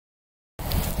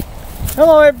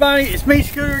Hello everybody, it's me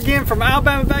Scooter again from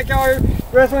Alabama Backyard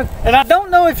Wrestling, and I don't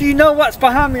know if you know what's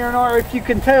behind me or not, or if you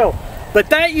can tell, but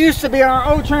that used to be our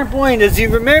old trampoline. As you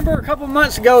remember, a couple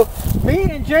months ago,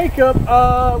 me and Jacob,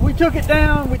 we took it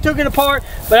down, we took it apart,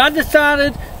 but I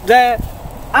decided that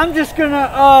I'm just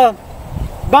gonna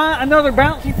buy another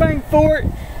bouncy thing for it.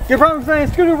 You're probably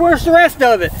saying, Scooter, where's the rest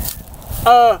of it?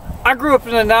 I grew up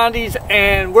in the 90s,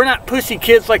 and we're not pussy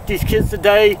kids like these kids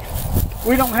today.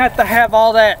 We don't have to have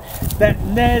all that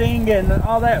netting and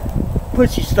all that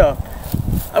pushy stuff.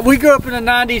 We grew up in the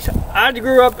 90s.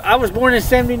 I was born in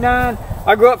 79.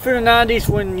 I grew up through the 90s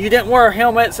when you didn't wear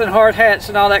helmets and hard hats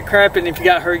and all that crap, and if you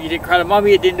got hurt, you didn't cry to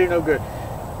mommy. It didn't do no good.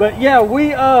 But yeah,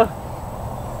 I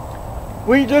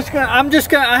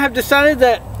have decided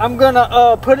that I'm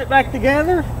gonna put it back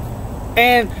together,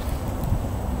 and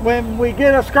when we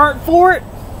get a skirt for it,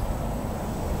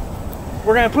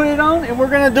 we're going to put it on, and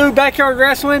we're going to do backyard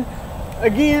wrestling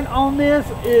again on this.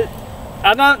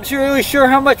 I'm not really sure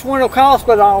how much one will cost,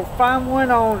 but I'll find one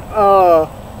on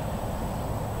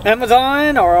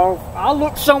Amazon, or I'll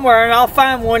look somewhere and I'll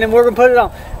find one, and we're going to put it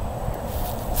on.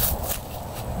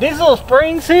 These little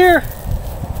springs here,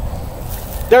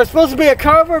 they're supposed to be a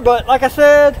cover, but like I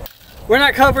said, we're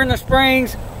not covering the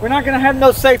springs. We're not going to have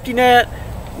no safety net.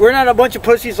 We're not a bunch of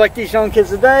pussies like these young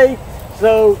kids today,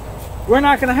 so we're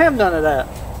not going to have none of that.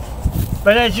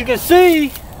 But as you can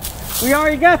see, we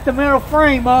already got the metal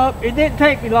frame up. It didn't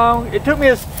take me long. It took me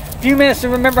a few minutes to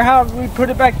remember how we put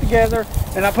it back together,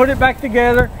 and I put it back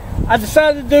together. I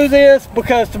decided to do this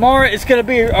because tomorrow it's going to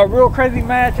be a real crazy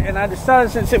match, and I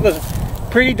decided, since it was a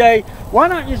pretty day, why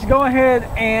not just go ahead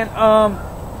and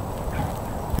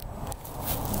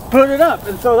put it up.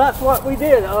 And so that's what we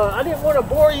did. I didn't want to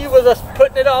bore you with us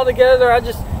putting it all together. I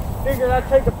just figured I'd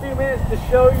take a few minutes to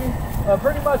show you.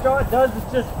 Pretty much all it does is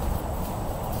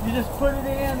you just put it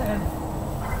in, and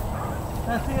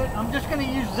that's it. I'm just going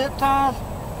to use zip ties,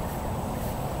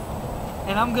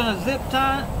 and I'm going to zip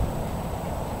tie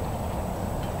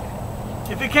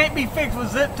it. If it can't be fixed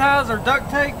with zip ties or duct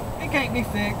tape, it can't be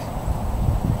fixed.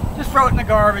 Just throw it in the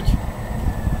garbage.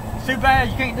 It's too bad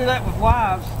you can't do that with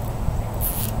wives.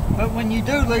 But when you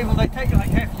do leave them, they take like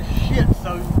half your shit,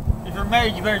 so if you're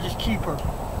married, you better just keep her.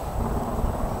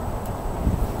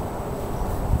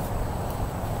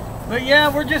 But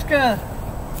yeah, we're just gonna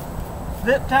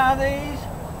zip tie these.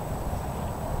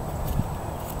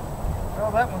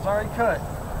 Oh, that one's already cut.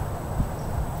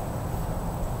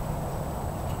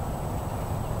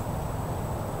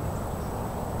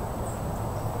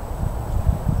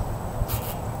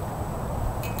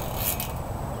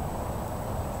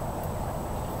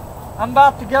 I'm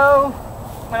about to go.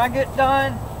 When I get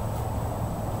done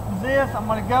with this, I'm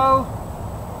gonna go,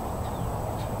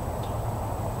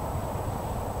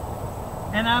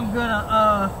 and I'm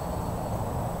gonna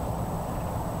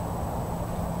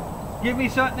give me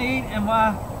something to eat, and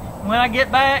when I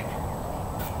get back,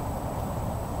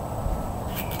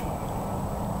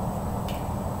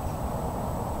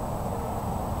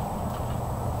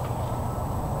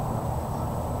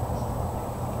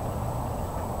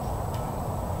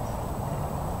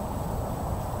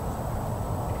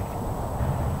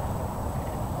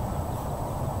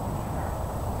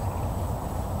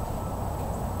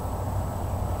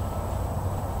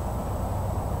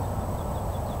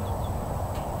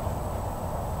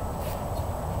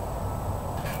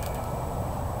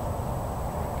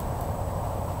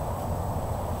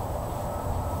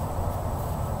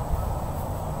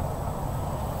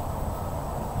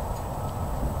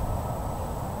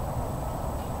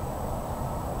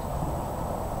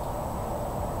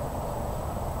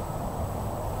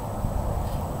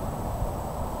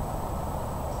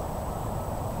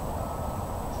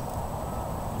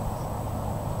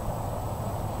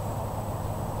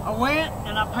 I went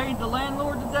and I paid the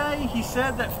landlord today. He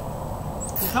said that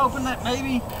he's hoping that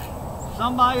maybe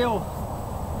somebody will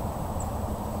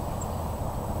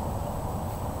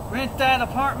rent that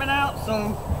apartment out, so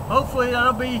hopefully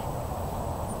that'll be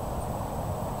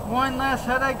one less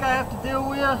headache I have to deal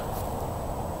with.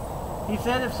 He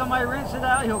said if somebody rents it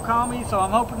out, he'll call me, so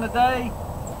I'm hoping today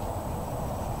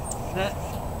that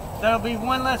that'll be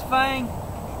one less thing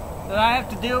that I have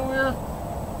to deal with.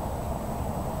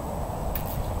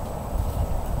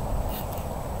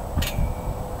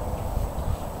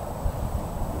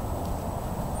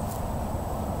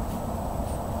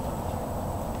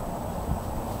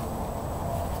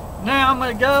 Now I'm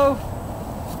going to go,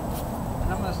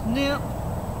 and I'm going to snip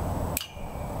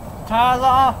ties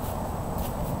off.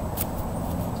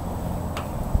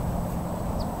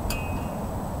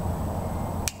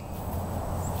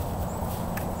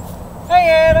 Hey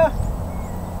Anna,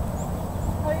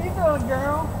 how you doing,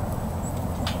 girl?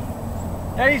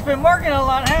 Daddy's been working a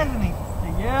lot, hasn't he?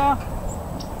 Yeah.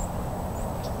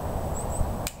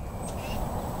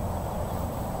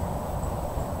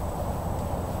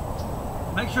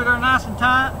 Make sure they're nice and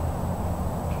tight.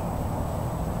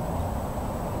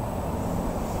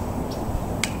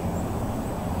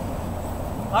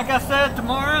 Like I said,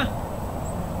 tomorrow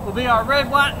will be our red,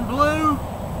 white, and blue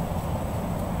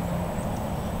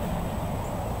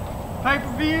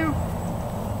pay-per-view.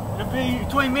 It'll be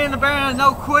between me and the Bear and a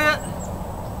no quit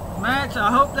match. I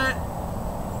hope that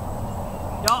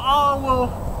y'all all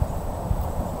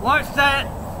will watch that.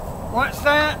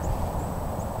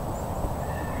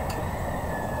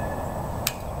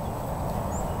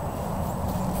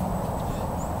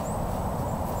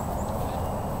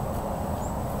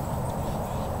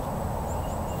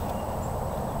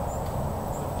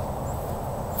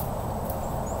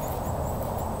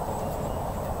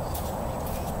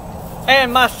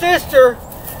 And my sister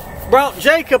brought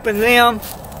Jacob and them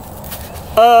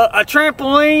a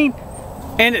trampoline,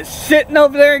 and it's sitting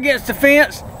over there against the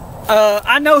fence.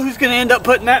 I know who's going to end up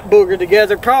putting that booger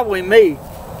together, probably me.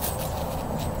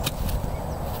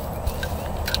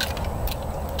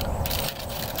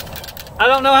 I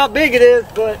don't know how big it is,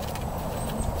 but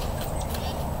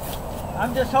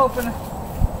I'm just hoping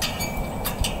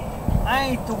I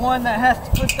ain't the one that has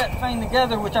to put that thing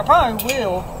together, which I probably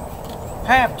will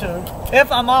have to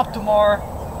if I'm off tomorrow,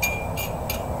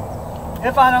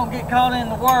 if I don't get caught in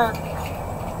the work.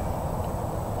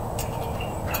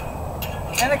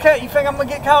 And you think I'm gonna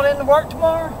get caught in the work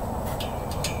tomorrow?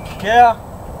 Yeah,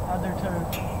 I do too.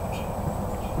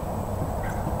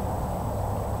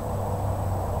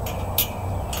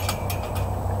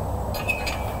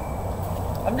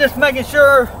 I'm just making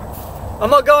sure. I'm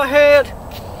gonna go ahead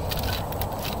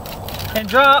and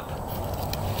drop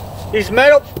these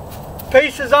metal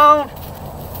pieces on,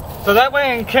 so that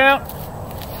way I can count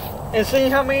and see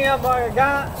how many of them I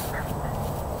got.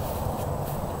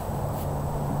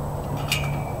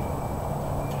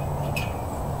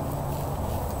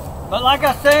 But like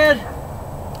I said,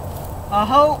 I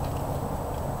hope,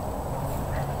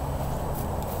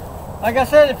 like I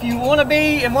said, if you want to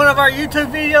be in one of our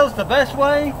YouTube videos, the best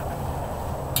way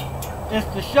is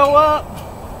to show up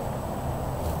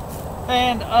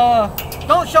and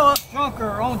don't show up drunk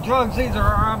or on drugs either,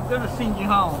 or I'm gonna send you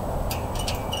home.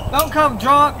 Don't come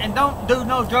drunk and don't do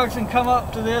no drugs and come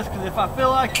up to this, because if I feel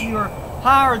like you're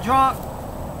high or drunk,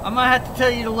 I might have to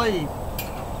tell you to leave.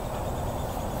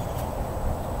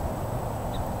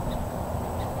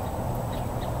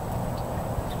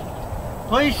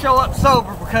 Please show up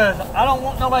sober, because I don't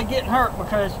want nobody getting hurt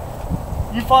because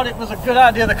you thought it was a good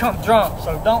idea to come drunk.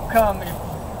 So don't come.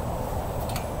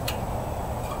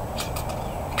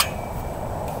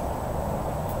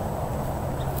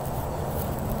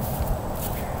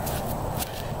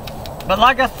 But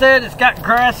like I said, it's got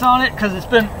grass on it because it's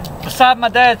been beside my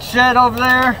dad's shed over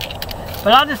there.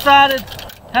 But I decided,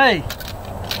 hey,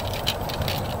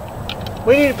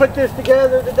 we need to put this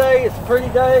together today. It's a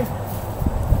pretty day.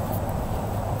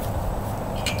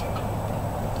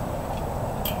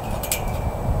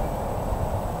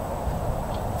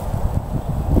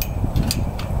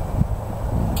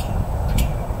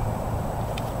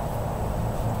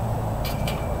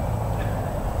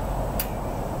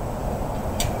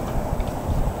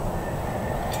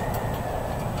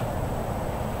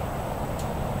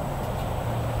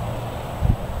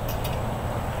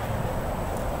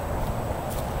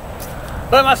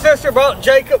 But my sister brought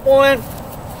Jacob one,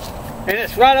 and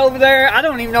it's right over there. I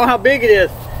don't even know how big it is,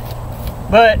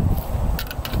 but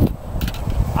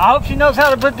I hope she knows how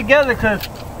to put it together, because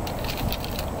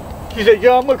she said,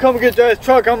 yeah, I'm going to come get that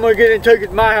truck. I'm going to get it and take it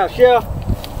to my house. Yeah.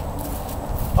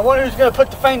 I wonder who's going to put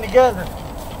the thing together.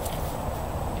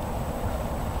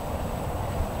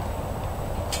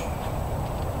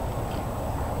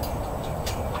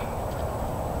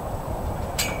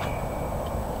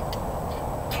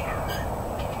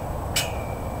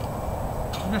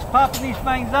 I'm just popping these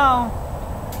things on.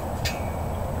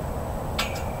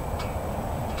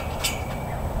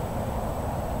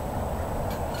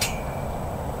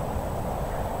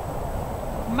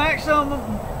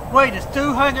 Maximum weight is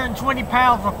 220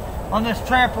 pounds on this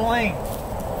trampoline.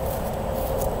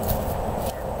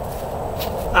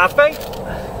 I think.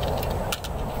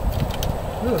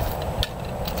 Ugh.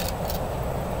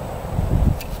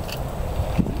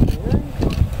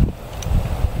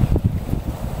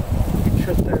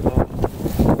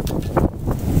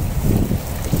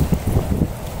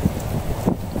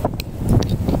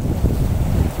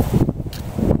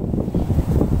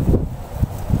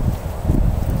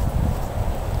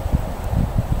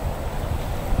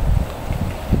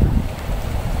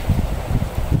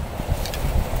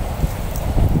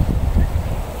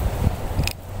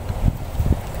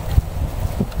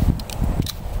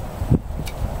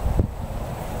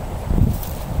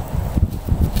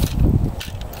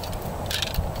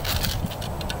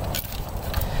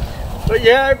 But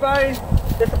yeah, everybody,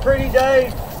 it's a pretty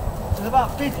day. It's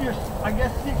about 50 or I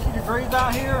guess 60 degrees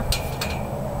out here.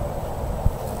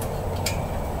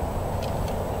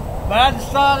 But I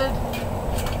decided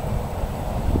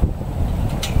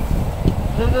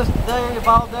to do this day of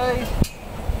all days.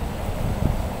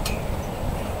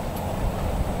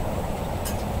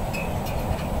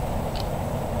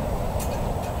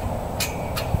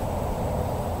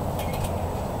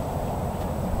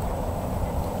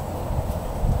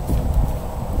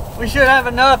 We should have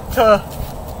enough to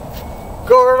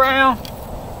go around.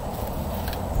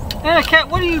 And cat,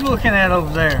 what are you looking at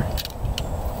over there?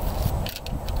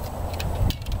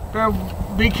 Better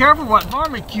be careful what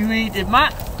varmint you eat. It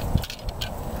might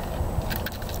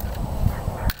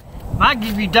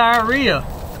give you diarrhea.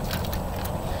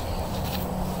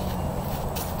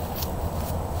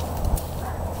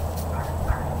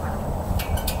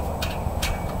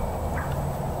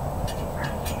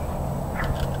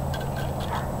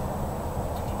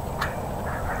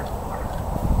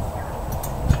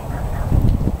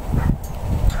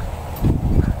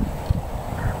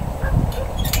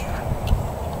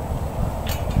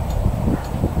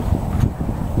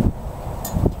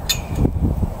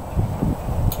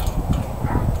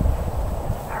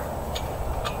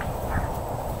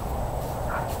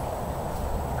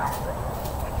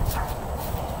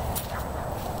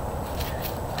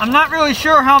 I'm not really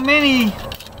sure how many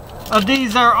of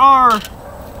these there are. I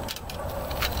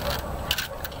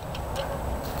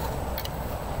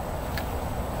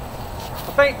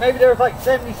think maybe there's like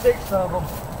 76 of them.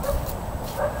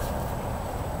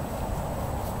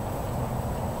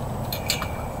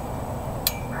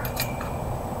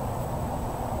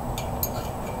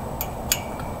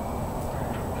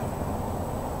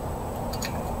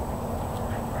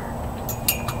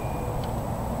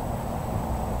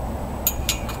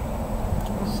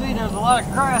 See, there's a lot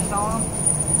of grass on them.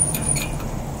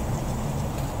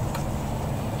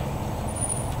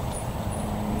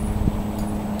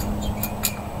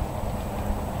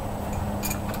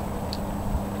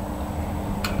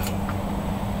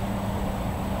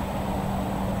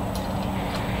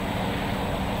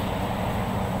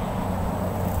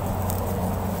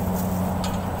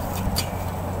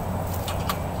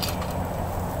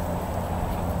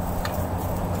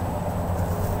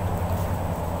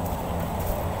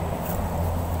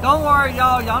 Don't worry,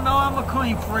 y'all. Y'all know I'm a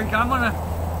clean freak.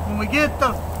 When we get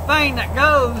the thing that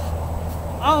goes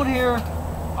on here,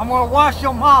 I'm gonna wash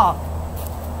them off.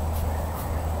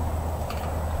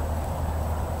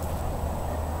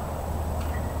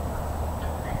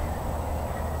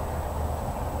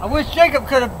 I wish Jacob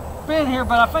could have been here,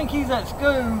 but I think he's at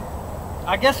school.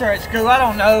 I guess they're at school. I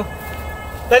don't know.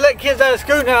 They let kids out of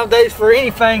school nowadays for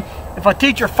anything. If a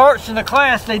teacher farts in the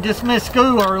class, they dismiss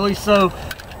school early. So,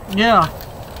 yeah.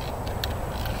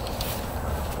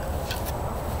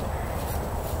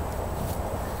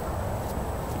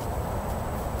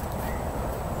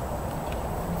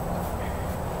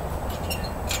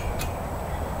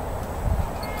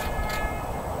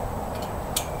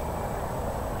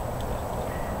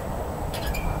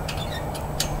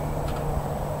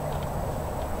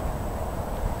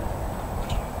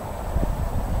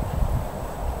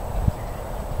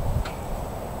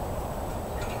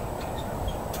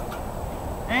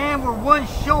 And we're one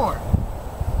short.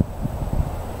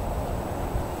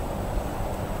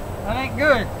 That ain't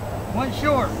good. One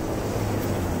short.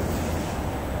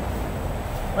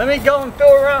 Let me go and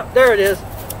throw around. There it is.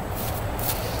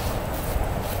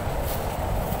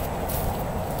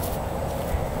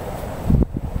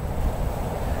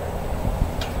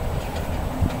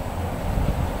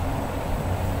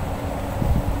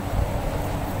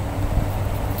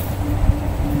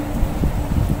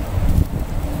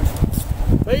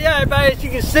 But yeah, everybody, as you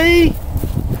can see,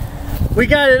 we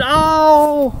got it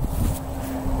all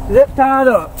zip tied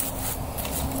up.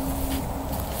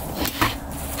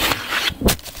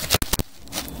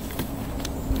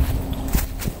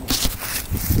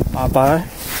 Bye-bye.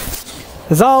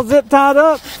 It's all zip tied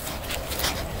up,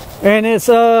 and it's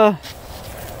got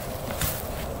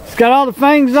all the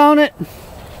fangs on it.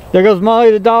 There goes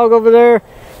Molly the dog over there.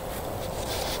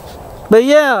 But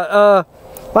yeah,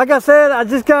 like I said, I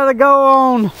just gotta go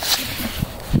on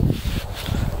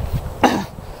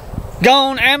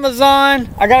Amazon.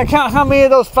 I gotta count how many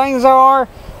of those things there are,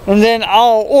 and then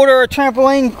I'll order a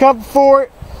trampoline cover for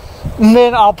it, and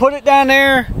then I'll put it down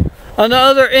there on the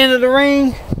other end of the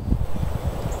ring.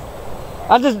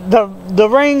 The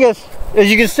ring is, as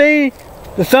you can see,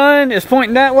 the sun is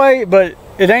pointing that way, but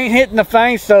it ain't hitting the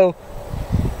thing, so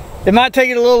it might take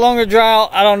it a little longer to dry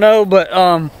out. I don't know, but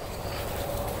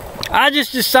I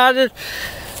just decided,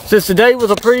 since today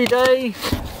was a pretty day,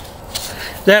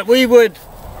 that we would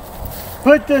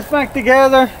put this back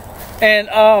together. And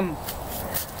I'm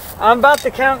about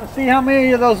to count and see how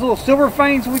many of those little silver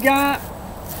fangs we got.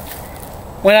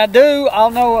 When I do,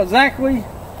 I'll know exactly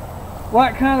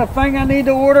what kind of thing I need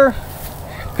to order,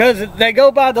 because they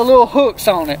go by the little hooks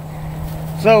on it.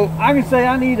 So I can say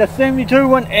I need a 72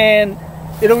 one and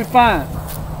it'll be fine,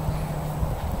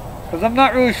 because I'm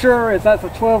not really sure if that's a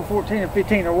 12, 14, or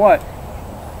 15 or what.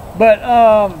 But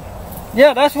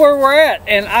yeah, that's where we're at.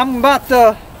 And I'm about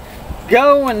to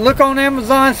go and look on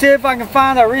Amazon, see if I can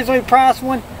find a reasonably priced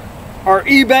one, or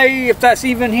eBay if that's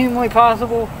even humanly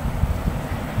possible.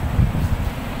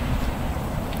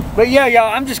 But yeah,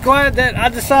 y'all, I'm just glad that I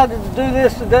decided to do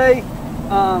this today.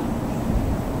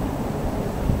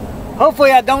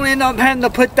 Hopefully I don't end up having to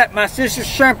put my sister's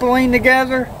trampoline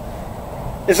together.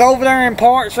 It's over there in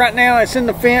parts right now. It's in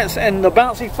the fence, and the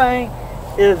bouncy thing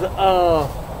is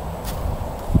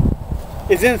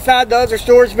inside the other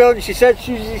storage building. She said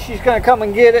she's going to come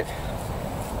and get it.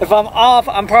 If I'm off,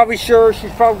 I'm probably sure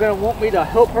she's probably going to want me to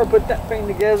help her put that thing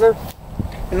together.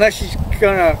 Unless she's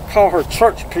going to call her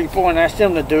church people and ask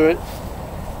them to do it.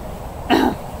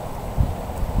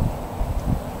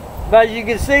 But as you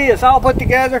can see, it's all put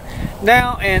together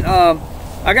now. And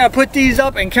I got to put these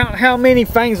up and count how many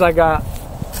fangs I got.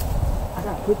 I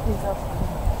got to put these up.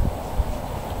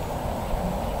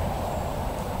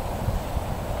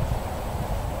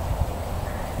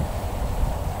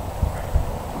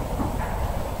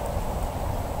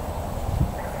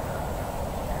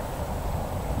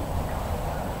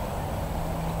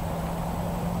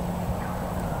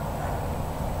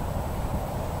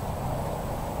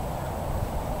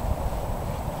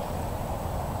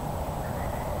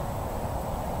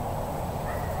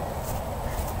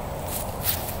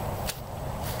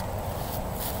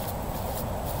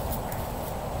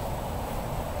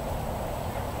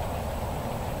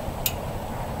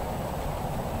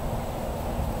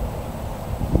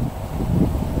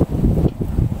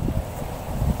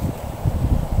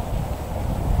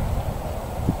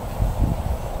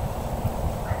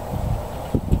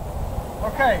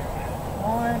 Okay,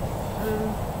 1, 2,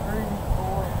 3,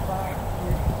 4, 5,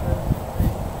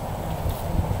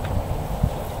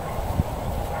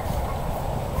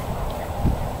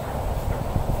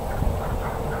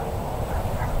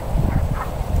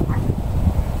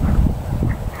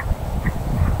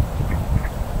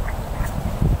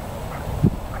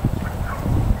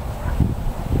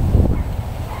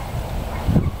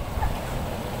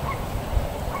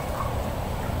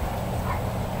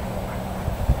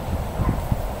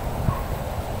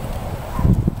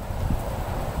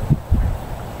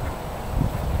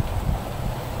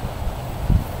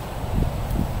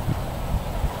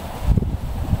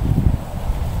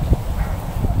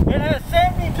 It has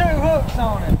 72 hooks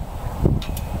on it.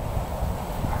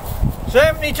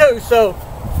 72, so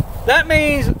that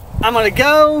means I'm gonna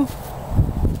go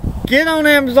get on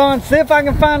Amazon, see if I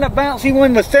can find a bouncy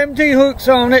one with 72 hooks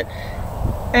on it,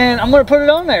 and I'm gonna put it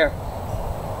on there.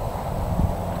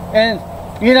 And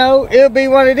you know, it'll be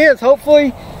what it is. Hopefully,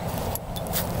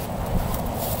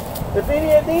 if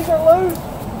any of these are loose,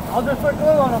 I'll just put glue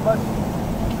on them. But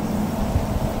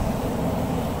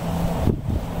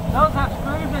those have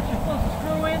screws that you're supposed to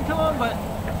screw into them, but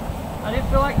I didn't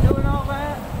feel like doing all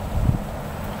that.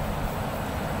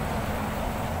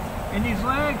 And these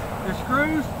legs, they're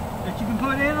screws that you can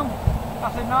put in them.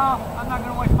 I said, no, I'm not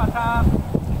going to waste my time.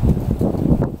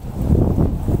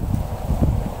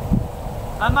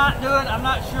 I might do it, I'm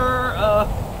not sure.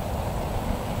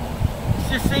 It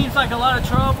just seems like a lot of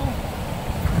trouble.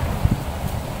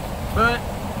 But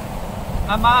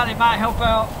it might help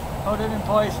out, hold it in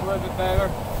place a little bit better.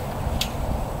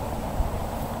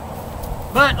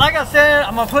 But like I said,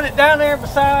 I'm going to put it down there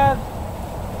beside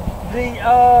the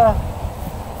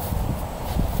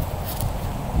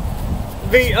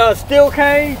steel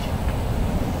cage.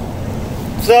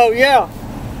 So yeah,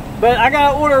 but I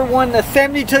gotta order one that's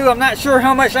 72. I'm not sure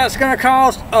how much that's gonna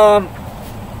cost. I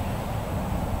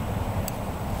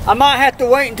might have to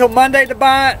wait until Monday to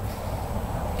buy it.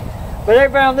 But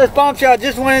everybody on this bombshell, I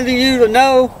just wanted you to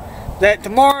know that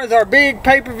tomorrow is our big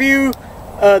pay-per-view,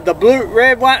 the blue,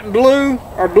 red, white, and blue,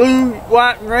 or blue,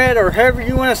 white, and red, or however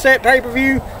you want to say it,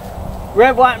 pay-per-view.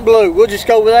 Red, white, and blue. We'll just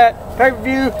go with that.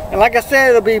 Pay-per-view. And like I said,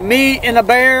 it'll be me and a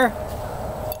bear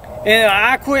in an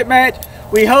I Quit match.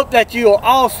 We hope that you'll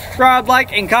all subscribe,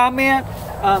 like, and comment.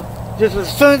 Just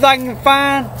as soon as I can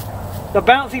find the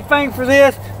bouncy thing for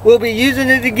this, we'll be using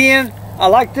it again. I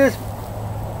like this.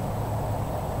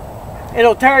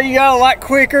 It'll tire you out a lot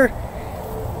quicker.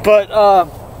 But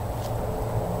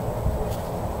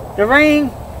the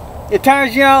ring, it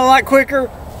tires you out a lot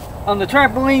quicker. on the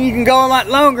trampoline you can go a lot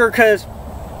longer because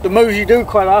the moves you do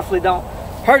quite honestly don't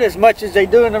hurt as much as they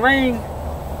do in the ring.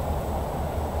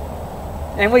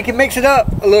 And we can mix it up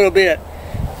a little bit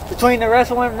between the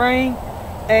wrestling ring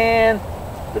and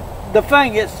the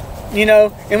Fungus, you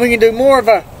know, and we can do more of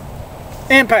a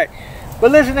impact.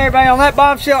 But listen everybody, on that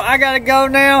bombshell, I gotta go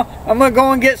now. I'm gonna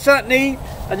go and get something to eat.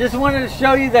 I just wanted to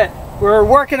show you that we're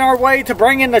working our way to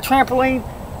bringing the trampoline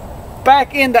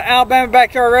back into Alabama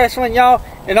Backyard Wrestling, y'all.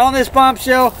 And on this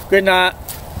bombshell, good night.